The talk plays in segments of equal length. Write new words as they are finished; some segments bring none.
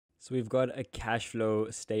So we've got a cash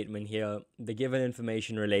flow statement here. The given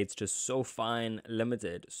information relates to SoFine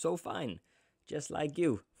Limited. SoFine, just like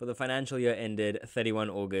you, for the financial year ended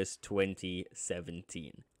 31 August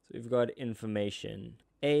 2017. So we've got information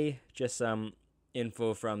A, just some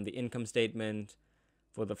info from the income statement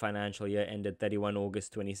for the financial year ended 31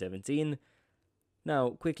 August 2017.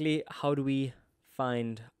 Now, quickly, how do we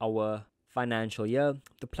find our financial year?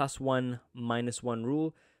 The +1 -1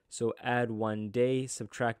 rule. So add 1 day,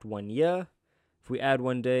 subtract 1 year. If we add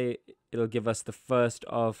 1 day, it'll give us the 1st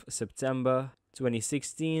of September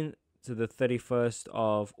 2016 to the 31st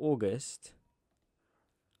of August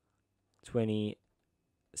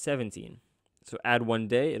 2017. So add 1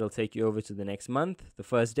 day, it'll take you over to the next month, the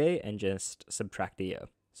first day, and just subtract a year.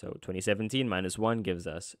 So 2017 -1 gives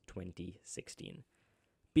us 2016.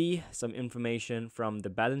 B, some information from the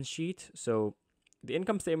balance sheet. So the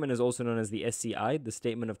income statement is also known as the SCI, the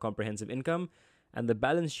Statement of Comprehensive Income, and the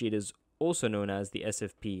balance sheet is also known as the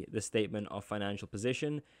SFP, the Statement of Financial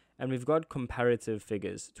Position. And we've got comparative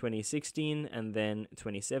figures, 2016 and then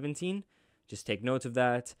 2017. Just take note of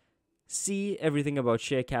that. C, everything about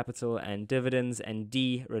share capital and dividends, and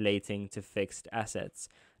D, relating to fixed assets.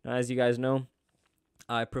 Now, as you guys know,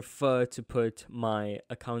 I prefer to put my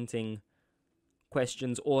accounting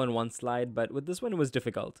questions all on one slide, but with this one it was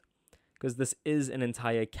difficult because this is an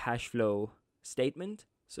entire cash flow statement,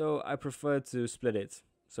 so I prefer to split it.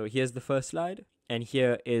 So here's the first slide, and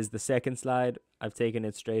here is the second slide. I've taken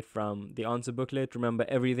it straight from the answer booklet. Remember,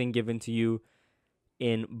 everything given to you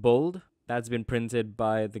in bold, that's been printed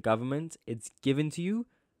by the government. It's given to you,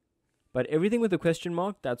 but everything with a question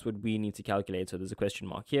mark, that's what we need to calculate. So there's a question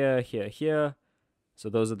mark here, here, here. So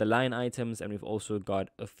those are the line items, and we've also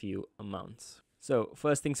got a few amounts. So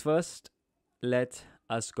first things first, let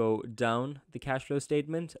us go down the cash flow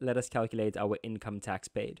statement. Let us calculate our income tax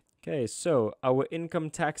paid. Okay, so our income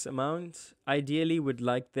tax amount, ideally would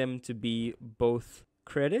like them to be both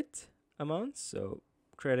credit amounts, so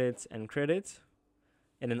credit and credit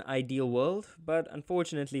in an ideal world, but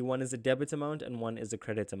unfortunately one is a debit amount and one is a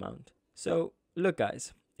credit amount. So look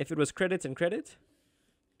guys, if it was credit and credit,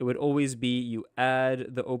 it would always be you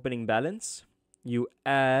add the opening balance, you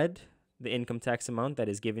add the income tax amount that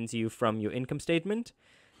is given to you from your income statement,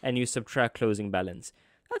 and you subtract closing balance.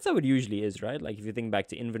 That's how it usually is, right? Like if you think back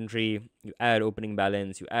to inventory, you add opening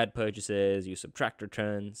balance, you add purchases, you subtract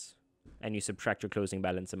returns, and you subtract your closing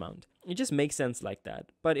balance amount. It just makes sense like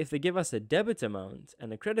that. But if they give us a debit amount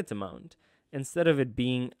and a credit amount, instead of it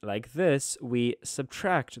being like this, we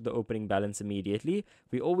subtract the opening balance immediately.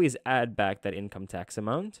 We always add back that income tax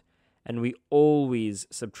amount, and we always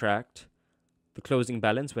subtract the closing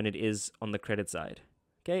balance when it is on the credit side.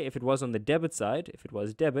 Okay, if it was on the debit side, if it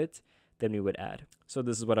was debit, then we would add. So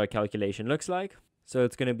this is what our calculation looks like. So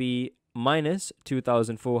it's going to be minus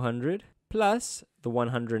 2,400 plus the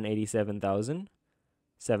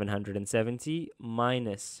 187,770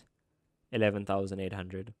 minus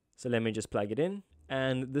 11,800. So let me just plug it in.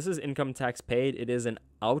 And this is income tax paid. It is an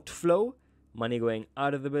outflow, money going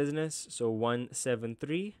out of the business. So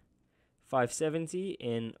 173,570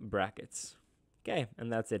 in brackets. Okay,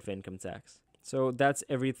 and that's it for income tax. So that's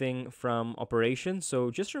everything from operations. So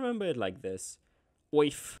just remember it like this.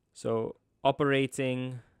 OIF. So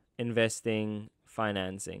operating, investing,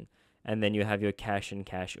 financing. And then you have your cash and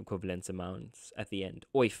cash equivalents amounts at the end.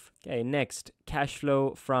 OIF. Okay, next, cash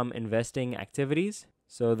flow from investing activities.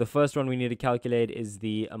 So the first one we need to calculate is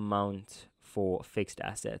the amount for fixed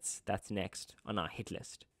assets. That's next on our hit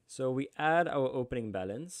list. So we add our opening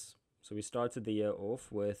balance. So we started the year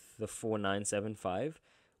off with the 4,975.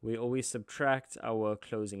 We always subtract our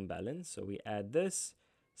closing balance. So we add this,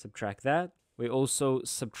 subtract that. We also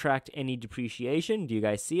subtract any depreciation. Do you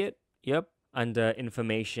guys see it? Yep. Under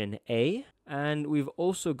information A. And we've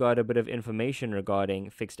also got a bit of information regarding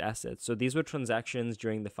fixed assets. So these were transactions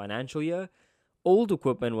during the financial year. Old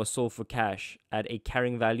equipment was sold for cash at a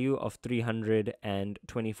carrying value of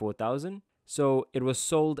 324,000. So it was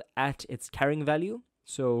sold at its carrying value.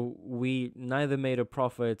 So we neither made a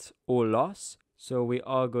profit or loss. So we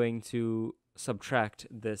are going to subtract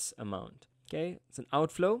this amount. Okay, it's an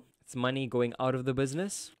outflow. It's money going out of the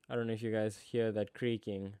business. I don't know if you guys hear that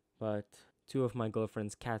creaking, but two of my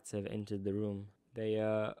girlfriend's cats have entered the room. They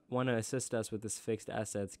want to assist us with this fixed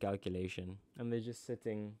assets calculation. And they're just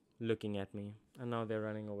sitting looking at me. And now they're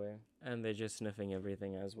running away. And they're just sniffing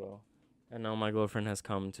everything as well. And now my girlfriend has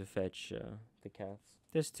come to fetch the cats.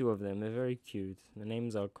 There's two of them. They're very cute. The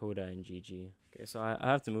names are Koda and Gigi. Okay, so I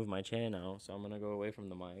have to move my chair now. So I'm going to go away from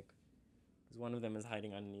the mic. Because one of them is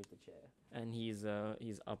hiding underneath the chair. And he's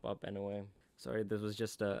up and away. Sorry, this was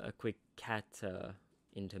just a quick cat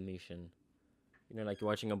intermission. You know, like you're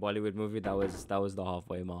watching a Bollywood movie. That was the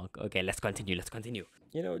halfway mark. Okay, let's continue.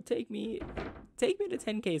 You know, take me to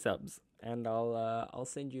 10K subs, and I'll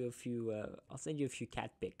send you a few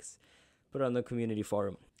cat pics. Put it on the community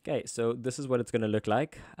forum. Okay, so this is what it's gonna look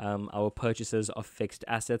like. Our purchases of fixed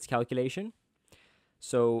assets calculation.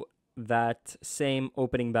 So that same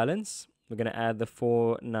opening balance, we're gonna add the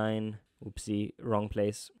 49. Oopsie, wrong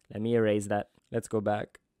place. Let me erase that. Let's go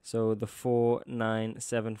back. So the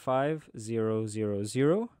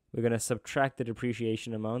 4,975,000. We're going to subtract the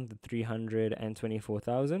depreciation amount, the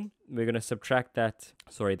 324,000. We're going to subtract that.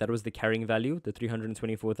 Sorry, that was the carrying value, the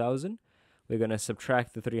 324,000. We're going to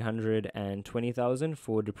subtract the 320,000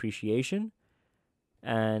 for depreciation.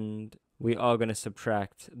 And we are going to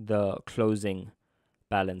subtract the closing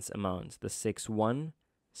balance amount, the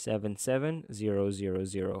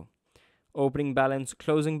 6,177,000. Opening balance,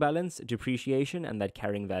 closing balance, depreciation, and that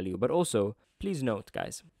carrying value. But also, please note,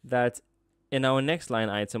 guys, that in our next line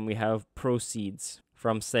item, we have proceeds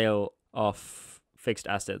from sale of fixed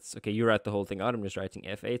assets. Okay, you write the whole thing out. I'm just writing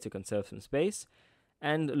FA to conserve some space.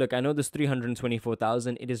 And look, I know this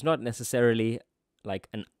 324,000, it is not necessarily like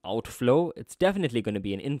an outflow. It's definitely going to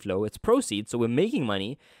be an inflow. It's proceeds, so we're making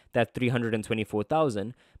money, that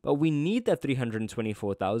 324,000, but we need that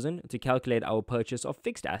 324,000 to calculate our purchase of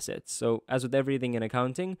fixed assets. So as with everything in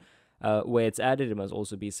accounting, where it's added, it must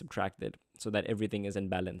also be subtracted so that everything is in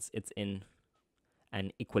balance. It's in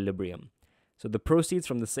an equilibrium. So the proceeds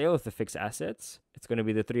from the sale of the fixed assets, it's going to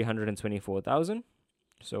be the 324,000.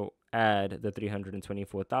 So add the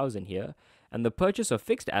 324,000 here. And the purchase of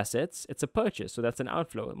fixed assets, it's a purchase. So that's an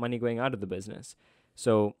outflow, money going out of the business.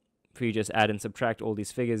 So if we just add and subtract all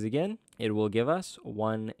these figures again, it will give us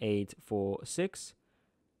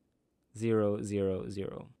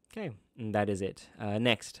 1,846,000. Okay, and that is it.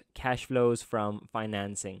 Next, cash flows from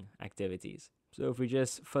financing activities. So if we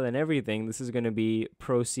just fill in everything, this is going to be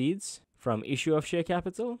proceeds from issue of share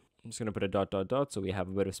capital. I'm just going to put a ... so we have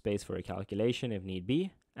a bit of space for a calculation if need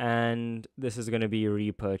be. And this is going to be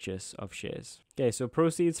repurchase of shares. Okay, so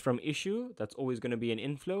proceeds from issue, that's always going to be an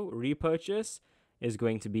inflow. Repurchase is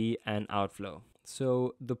going to be an outflow.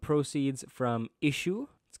 So the proceeds from issue,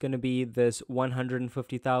 it's going to be this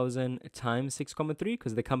 150,000 times 6.3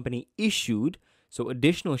 because the company issued, so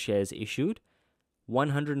additional shares issued,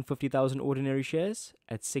 150,000 ordinary shares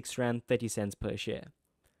at 6 Rand 30 cents per share.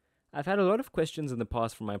 I've had a lot of questions in the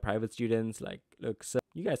past from my private students like, look, sir,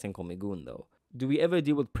 you guys can call me Goon though. Do we ever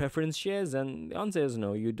deal with preference shares? And the answer is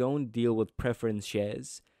no, you don't deal with preference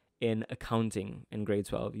shares in accounting in grade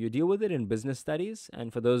 12. You deal with it in business studies.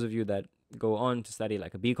 And for those of you that go on to study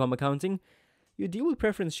like a BCom accounting, you deal with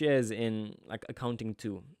preference shares in like accounting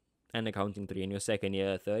 2 and accounting 3 in your second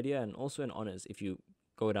year, third year, and also in honors if you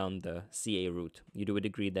go down the CA route. You do a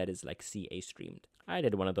degree that is like CA streamed. I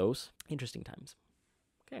did one of those. Interesting times.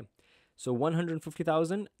 Okay. So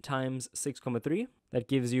 150,000 times 6.3, that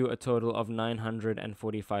gives you a total of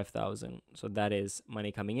 945,000. So that is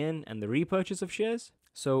money coming in and the repurchase of shares.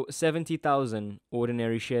 So 70,000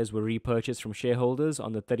 ordinary shares were repurchased from shareholders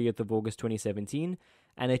on the 30th of August 2017,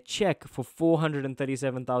 and a check for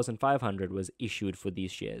 437,500 was issued for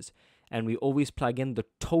these shares. And we always plug in the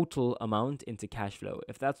total amount into cash flow.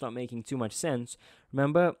 If that's not making too much sense,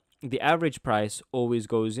 remember, the average price always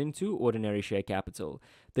goes into ordinary share capital.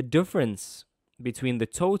 The difference between the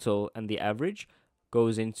total and the average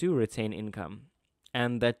goes into retained income.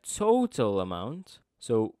 And that total amount,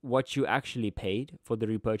 so what you actually paid for the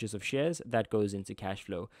repurchase of shares, that goes into cash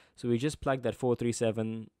flow. So we just plug that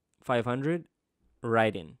 437,500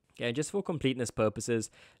 right in. Okay, just for completeness purposes,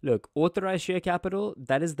 look, authorized share capital,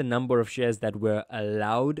 that is the number of shares that we're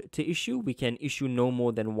allowed to issue. We can issue no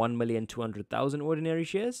more than 1,200,000 ordinary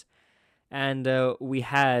shares. And we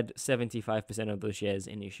had 75% of those shares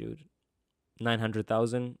in issued.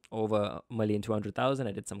 900,000 over 1,200,000.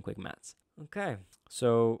 I did some quick maths. Okay,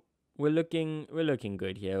 so we're looking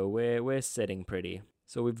good here. We're sitting pretty.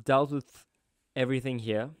 So we've dealt with everything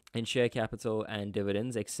here in share capital and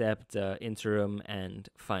dividends except interim and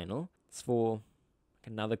final. It's for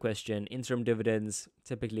another question. Interim dividends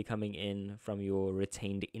typically coming in from your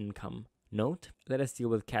retained income note. Let us deal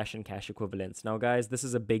with cash and cash equivalents. Now guys, this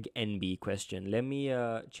is a big NB question. Let me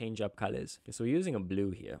change up colors. Okay, so we're using a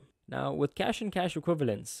blue here. Now with cash and cash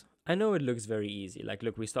equivalents, I know it looks very easy. Like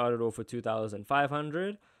look, we started off with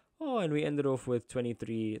 2,500. Oh, and we ended off with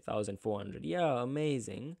 23,400. Yeah,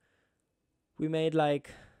 amazing. We made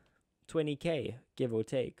like 20K, give or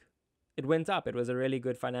take. It went up. It was a really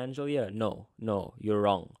good financial year. No, you're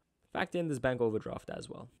wrong. Factor in this bank overdraft as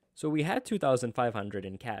well. So we had 2,500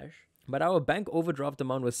 in cash, but our bank overdraft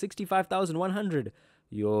amount was 65,100.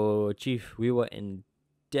 Yo, chief, we were in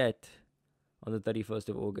debt on the 31st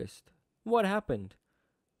of August. What happened?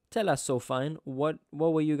 Tell us, so fine. What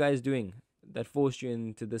were you guys doing that forced you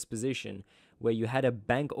into this position where you had a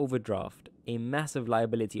bank overdraft, a massive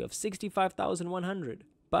liability of 65,100?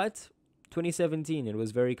 But 2017, it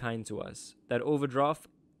was very kind to us. That overdraft,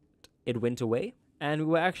 it went away, and we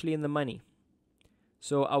were actually in the money.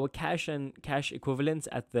 So our cash and cash equivalents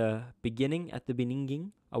at the beginning,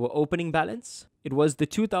 our opening balance, it was the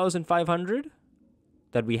 2,500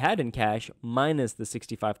 that we had in cash minus the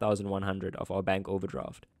 65,100 of our bank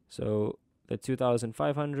overdraft. So the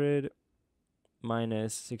 2,500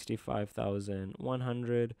 minus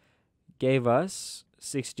 65,100 gave us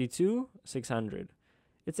 62,600.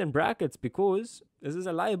 It's in brackets because this is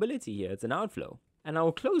a liability here. It's an outflow. And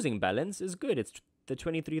our closing balance is good. It's the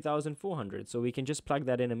 23,400. So we can just plug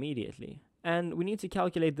that in immediately. And we need to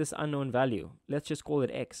calculate this unknown value. Let's just call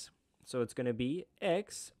it x. So it's going to be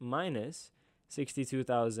x minus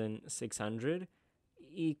 62,600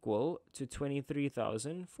 equal to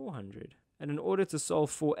 23,400. And in order to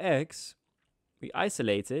solve for x, we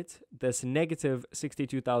isolate it. This negative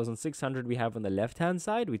 62,600 we have on the left-hand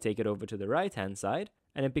side, we take it over to the right-hand side,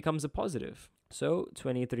 and it becomes a positive. So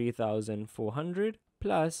 23,400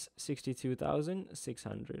 plus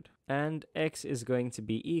 62,600. And x is going to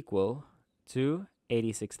be equal to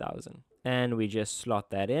 86,000. And we just slot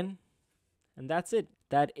that in. And that's it.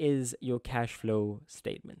 That is your cash flow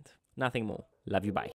statement. Nothing more. Love you. Bye.